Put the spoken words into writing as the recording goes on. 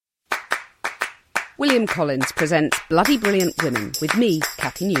William Collins presents Bloody Brilliant Women with me,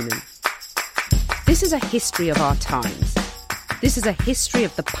 Cathy Newman. This is a history of our times. This is a history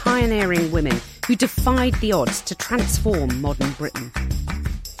of the pioneering women who defied the odds to transform modern Britain.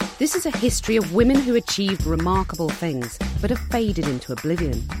 This is a history of women who achieved remarkable things but have faded into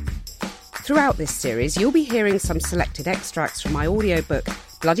oblivion. Throughout this series, you'll be hearing some selected extracts from my audiobook,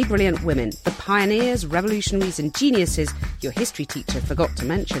 Bloody Brilliant Women, the pioneers, revolutionaries and geniuses your history teacher forgot to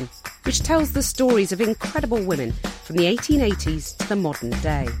mention, which tells the stories of incredible women from the 1880s to the modern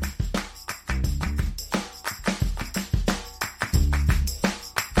day.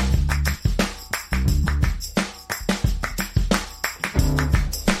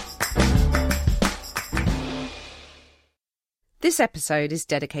 This episode is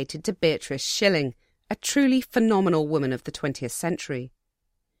dedicated to Beatrice Shilling, a truly phenomenal woman of the 20th century.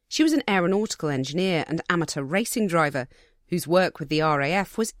 She was an aeronautical engineer and amateur racing driver whose work with the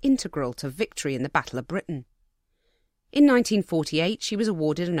RAF was integral to victory in the Battle of Britain. In 1948, she was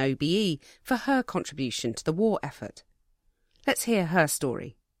awarded an OBE for her contribution to the war effort. Let's hear her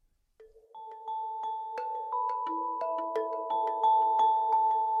story.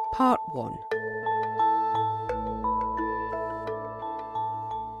 Part 1.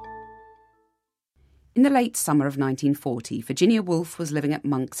 In the late summer of 1940, Virginia Woolf was living at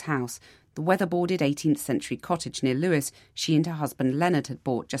Monk's House, the weatherboarded 18th century cottage near Lewes she and her husband Leonard had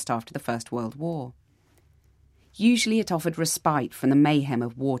bought just after the First World War. Usually it offered respite from the mayhem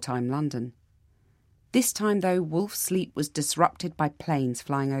of wartime London. This time, though, Woolf's sleep was disrupted by planes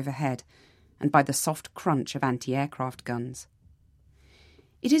flying overhead and by the soft crunch of anti-aircraft guns.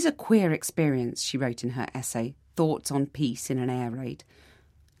 "It is a queer experience," she wrote in her essay, Thoughts on Peace in an Air Raid,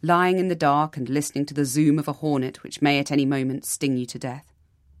 lying in the dark and listening to the zoom of a hornet which may at any moment sting you to death.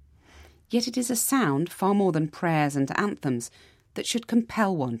 Yet it is a sound, far more than prayers and anthems, that should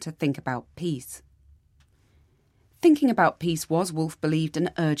compel one to think about peace. Thinking about peace was, Woolf believed,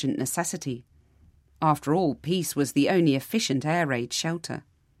 an urgent necessity. After all, peace was the only efficient air raid shelter.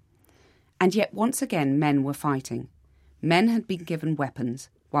 And yet once again men were fighting. Men had been given weapons,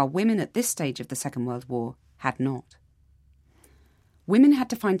 while women at this stage of the Second World War had not. Women had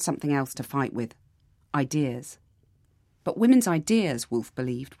to find something else to fight with, ideas. But women's ideas, Woolf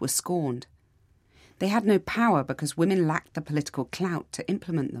believed, were scorned. They had no power because women lacked the political clout to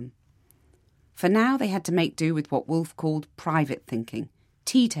implement them. For now they had to make do with what Woolf called private thinking,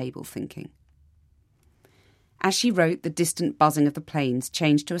 tea-table thinking. As she wrote, the distant buzzing of the planes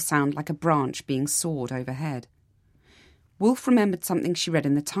changed to a sound like a branch being sawed overhead. Woolf remembered something she read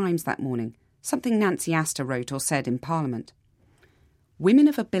in the Times that morning, something Nancy Astor wrote or said in Parliament. Women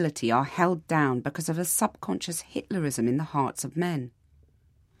of ability are held down because of a subconscious Hitlerism in the hearts of men.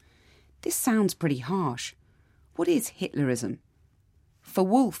 This sounds pretty harsh. What is Hitlerism? For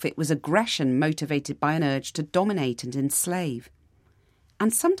Woolf, it was aggression motivated by an urge to dominate and enslave.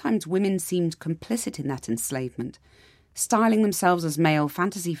 And sometimes women seemed complicit in that enslavement, styling themselves as male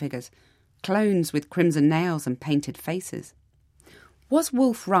fantasy figures, clones with crimson nails and painted faces. Was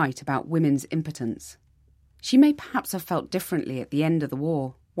Woolf right about women's impotence? She may perhaps have felt differently at the end of the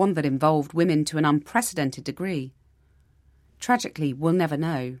war, one that involved women to an unprecedented degree. Tragically, we'll never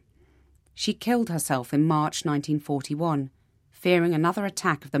know. She killed herself in March 1941, fearing another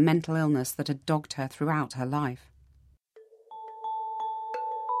attack of the mental illness that had dogged her throughout her life.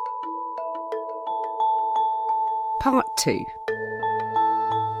 Part 2.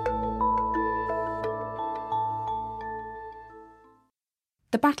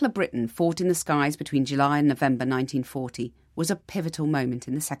 The Battle of Britain, fought in the skies between July and November 1940, was a pivotal moment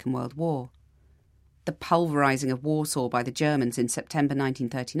in the Second World War. The pulverising of Warsaw by the Germans in September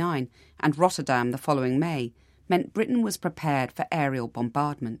 1939 and Rotterdam the following May meant Britain was prepared for aerial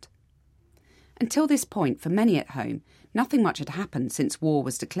bombardment. Until this point, for many at home, nothing much had happened since war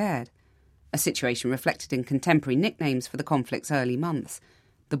was declared, a situation reflected in contemporary nicknames for the conflict's early months,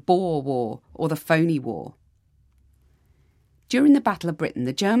 the Boer War or the Phony War. During the Battle of Britain,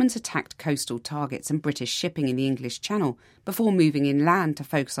 the Germans attacked coastal targets and British shipping in the English Channel before moving inland to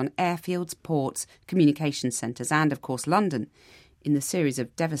focus on airfields, ports, communication centres and, of course, London, in the series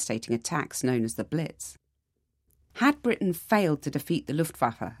of devastating attacks known as the Blitz. Had Britain failed to defeat the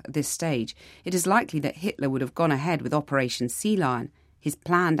Luftwaffe at this stage, it is likely that Hitler would have gone ahead with Operation Sea Lion, his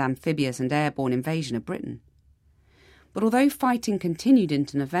planned amphibious and airborne invasion of Britain. But although fighting continued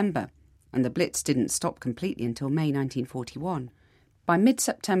into November, and the Blitz didn't stop completely until May 1941, by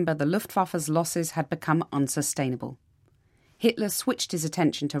mid-September the Luftwaffe's losses had become unsustainable. Hitler switched his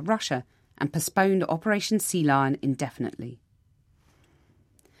attention to Russia and postponed Operation Sea Lion indefinitely.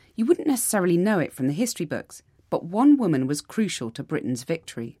 You wouldn't necessarily know it from the history books, but one woman was crucial to Britain's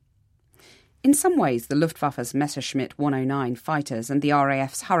victory. In some ways, the Luftwaffe's Messerschmitt 109 fighters and the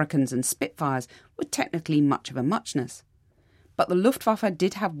RAF's Hurricanes and Spitfires were technically much of a muchness. But the Luftwaffe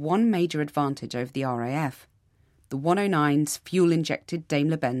did have one major advantage over the RAF: the 109's fuel-injected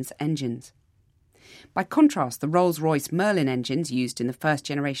Daimler-Benz engines. By contrast, the Rolls-Royce Merlin engines used in the first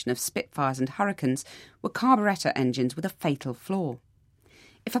generation of Spitfires and Hurricanes were carburettor engines with a fatal flaw.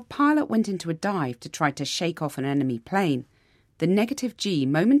 If a pilot went into a dive to try to shake off an enemy plane, the negative G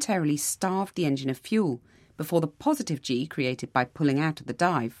momentarily starved the engine of fuel before the positive G created by pulling out of the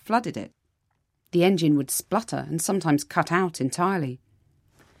dive flooded it. The engine would splutter and sometimes cut out entirely.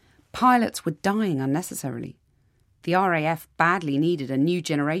 Pilots were dying unnecessarily. The RAF badly needed a new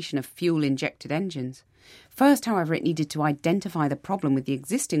generation of fuel-injected engines. First, however, it needed to identify the problem with the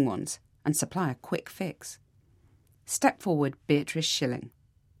existing ones and supply a quick fix. Step forward, Beatrice Shilling.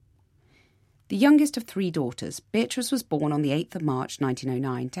 The youngest of three daughters, Beatrice was born on the 8th of March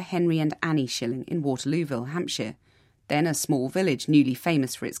 1909 to Henry and Annie Shilling in Waterlooville, Hampshire, then a small village newly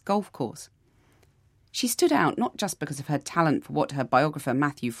famous for its golf course. She stood out not just because of her talent for what her biographer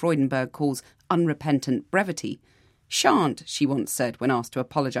Matthew Freudenberg calls unrepentant brevity. "Shan't," she once said when asked to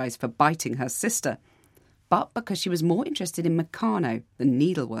apologise for biting her sister, but because she was more interested in Meccano than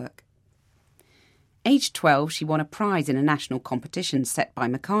needlework. Aged 12, she won a prize in a national competition set by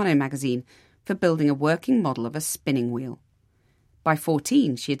Meccano magazine for building a working model of a spinning wheel. By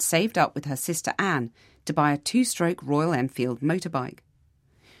 14, she had saved up with her sister Anne to buy a 2-stroke Royal Enfield motorbike.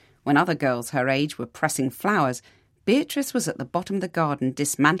 When other girls her age were pressing flowers, Beatrice was at the bottom of the garden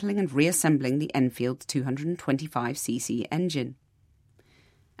dismantling and reassembling the Enfield's 225cc engine.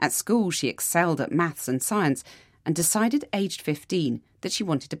 At school, she excelled at maths and science and decided, aged 15, that she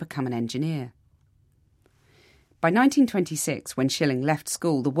wanted to become an engineer. By 1926, when Shilling left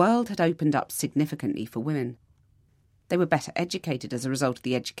school, the world had opened up significantly for women. They were better educated as a result of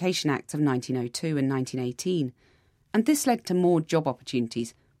the Education Acts of 1902 and 1918, and this led to more job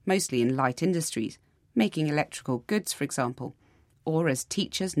opportunities, mostly in light industries, making electrical goods, for example, or as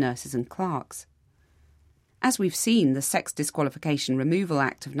teachers, nurses and clerks. As we've seen, the Sex Disqualification Removal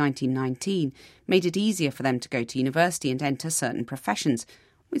Act of 1919 made it easier for them to go to university and enter certain professions,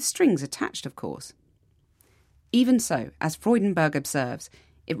 with strings attached, of course. Even so, as Freudenberg observes,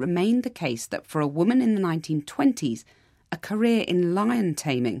 it remained the case that for a woman in the 1920s, a career in lion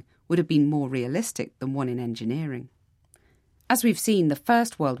taming would have been more realistic than one in engineering. As we've seen, the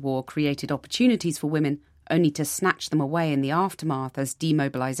First World War created opportunities for women, only to snatch them away in the aftermath as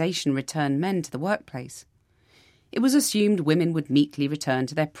demobilisation returned men to the workplace. It was assumed women would meekly return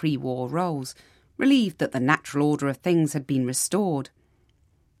to their pre-war roles, relieved that the natural order of things had been restored.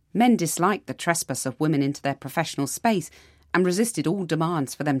 Men disliked the trespass of women into their professional space and resisted all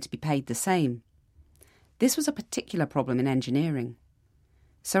demands for them to be paid the same. This was a particular problem in engineering.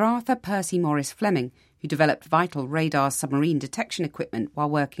 Sir Arthur Percy Maurice Fleming, who developed vital radar submarine detection equipment while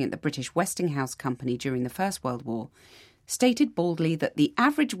working at the British Westinghouse Company during the First World War, stated baldly that the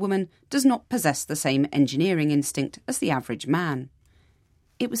average woman does not possess the same engineering instinct as the average man.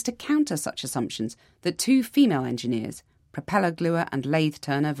 It was to counter such assumptions that two female engineers, propeller gluer and lathe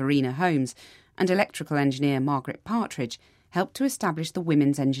turner Verena Holmes and electrical engineer Margaret Partridge, helped to establish the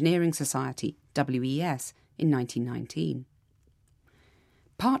Women's Engineering Society, WES, in 1919.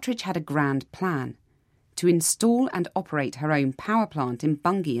 Partridge had a grand plan: to install and operate her own power plant in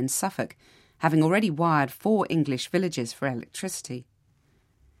Bungay in Suffolk, having already wired 4 English villages for electricity.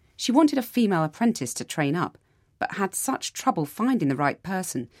 She wanted a female apprentice to train up, but had such trouble finding the right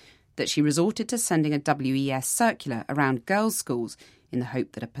person that she resorted to sending a WES circular around girls' schools in the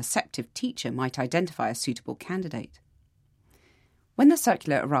hope that a perceptive teacher might identify a suitable candidate. When the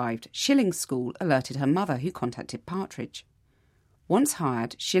circular arrived, Shilling's school alerted her mother, who contacted Partridge. Once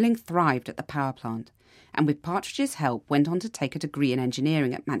hired, Shilling thrived at the power plant, and with Partridge's help went on to take a degree in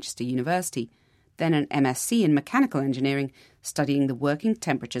engineering at Manchester University, then an MSc in mechanical engineering, studying the working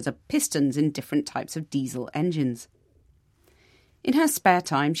temperatures of pistons in different types of diesel engines. In her spare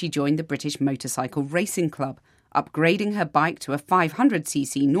time, she joined the British Motorcycle Racing Club, upgrading her bike to a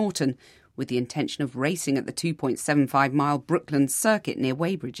 500cc Norton, with the intention of racing at the 2.75-mile Brooklands circuit near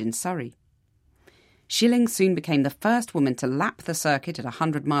Weybridge in Surrey. Shilling soon became the first woman to lap the circuit at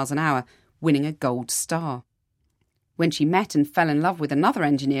 100 miles an hour, winning a gold star. When she met and fell in love with another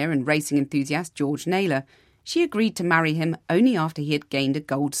engineer and racing enthusiast, George Naylor, she agreed to marry him only after he had gained a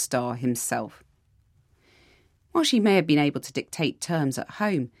gold star himself. While she may have been able to dictate terms at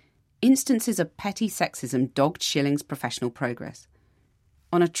home, instances of petty sexism dogged Shilling's professional progress.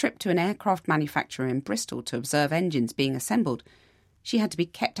 On a trip to an aircraft manufacturer in Bristol to observe engines being assembled, she had to be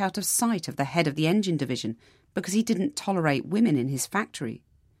kept out of sight of the head of the engine division because he didn't tolerate women in his factory.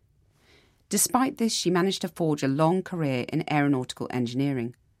 Despite this, she managed to forge a long career in aeronautical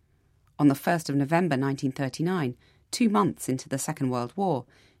engineering. On the 1st of November 1939, 2 months into the Second World War,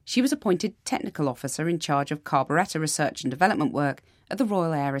 she was appointed technical officer in charge of carburettor research and development work at the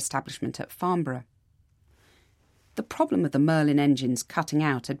Royal Air Establishment at Farnborough. The problem of the Merlin engines cutting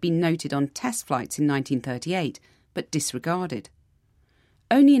out had been noted on test flights in 1938, but disregarded.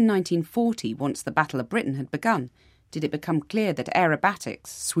 Only in 1940, once the Battle of Britain had begun, did it become clear that aerobatics,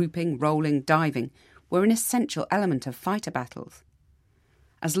 swooping, rolling, diving, were an essential element of fighter battles.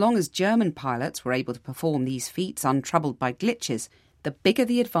 As long as German pilots were able to perform these feats untroubled by glitches, the bigger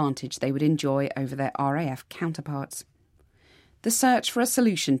the advantage they would enjoy over their RAF counterparts. The search for a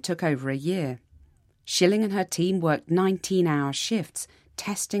solution took over a year. Shilling and her team worked 19-hour shifts,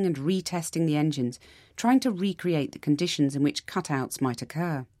 testing and retesting the engines, trying to recreate the conditions in which cutouts might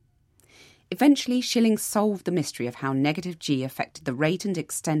occur. Eventually, Shilling solved the mystery of how negative G affected the rate and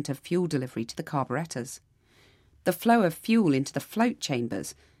extent of fuel delivery to the carburettors. The flow of fuel into the float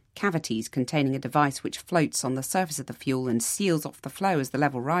chambers, cavities containing a device which floats on the surface of the fuel and seals off the flow as the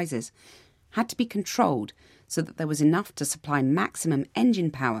level rises, had to be controlled so that there was enough to supply maximum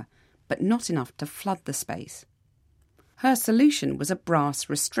engine power, but not enough to flood the space. Her solution was a brass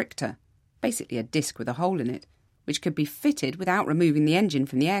restrictor, basically a disc with a hole in it, which could be fitted without removing the engine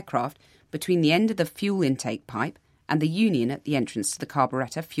from the aircraft between the end of the fuel intake pipe and the union at the entrance to the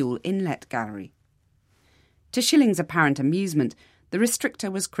carburettor fuel inlet gallery. To Shilling's apparent amusement, the restrictor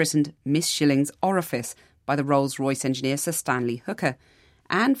was christened Miss Shilling's Orifice by the Rolls-Royce engineer Sir Stanley Hooker,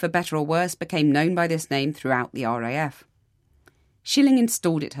 and, for better or worse, became known by this name throughout the RAF. Shilling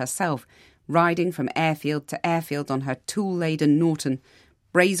installed it herself, riding from airfield to airfield on her tool-laden Norton,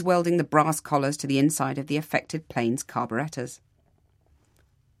 braze welding the brass collars to the inside of the affected plane's carburettors.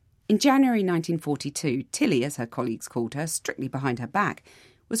 In January 1942, Tilly, as her colleagues called her, strictly behind her back,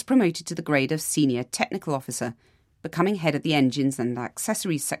 was promoted to the grade of Senior Technical Officer, becoming head of the Engines and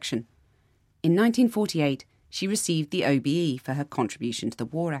Accessories section. In 1948, she received the OBE for her contribution to the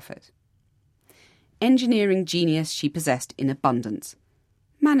war effort. Engineering genius she possessed in abundance.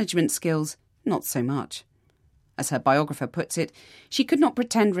 Management skills, not so much. As her biographer puts it, she could not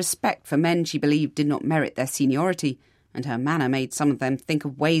pretend respect for men she believed did not merit their seniority, and her manner made some of them think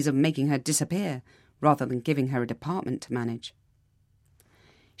of ways of making her disappear, rather than giving her a department to manage.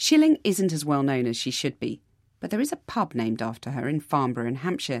 Shilling isn't as well known as she should be, but there is a pub named after her in Farnborough in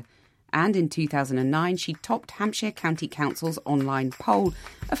Hampshire, and in 2009 she topped Hampshire County Council's online poll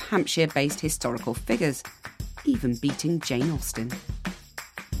of Hampshire-based historical figures, even beating Jane Austen.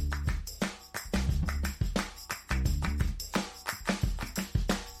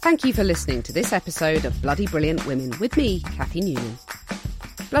 Thank you for listening to this episode of Bloody Brilliant Women with me, Cathy Newman.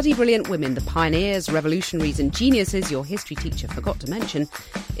 Bloody Brilliant Women, the pioneers, revolutionaries and geniuses your history teacher forgot to mention,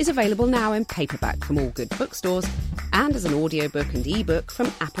 is available now in paperback from all good bookstores and as an audiobook and ebook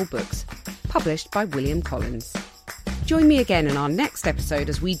from Apple Books, published by William Collins. Join me again in our next episode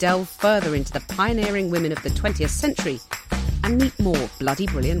as we delve further into the pioneering women of the 20th century and meet more bloody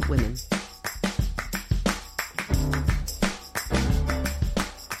brilliant women.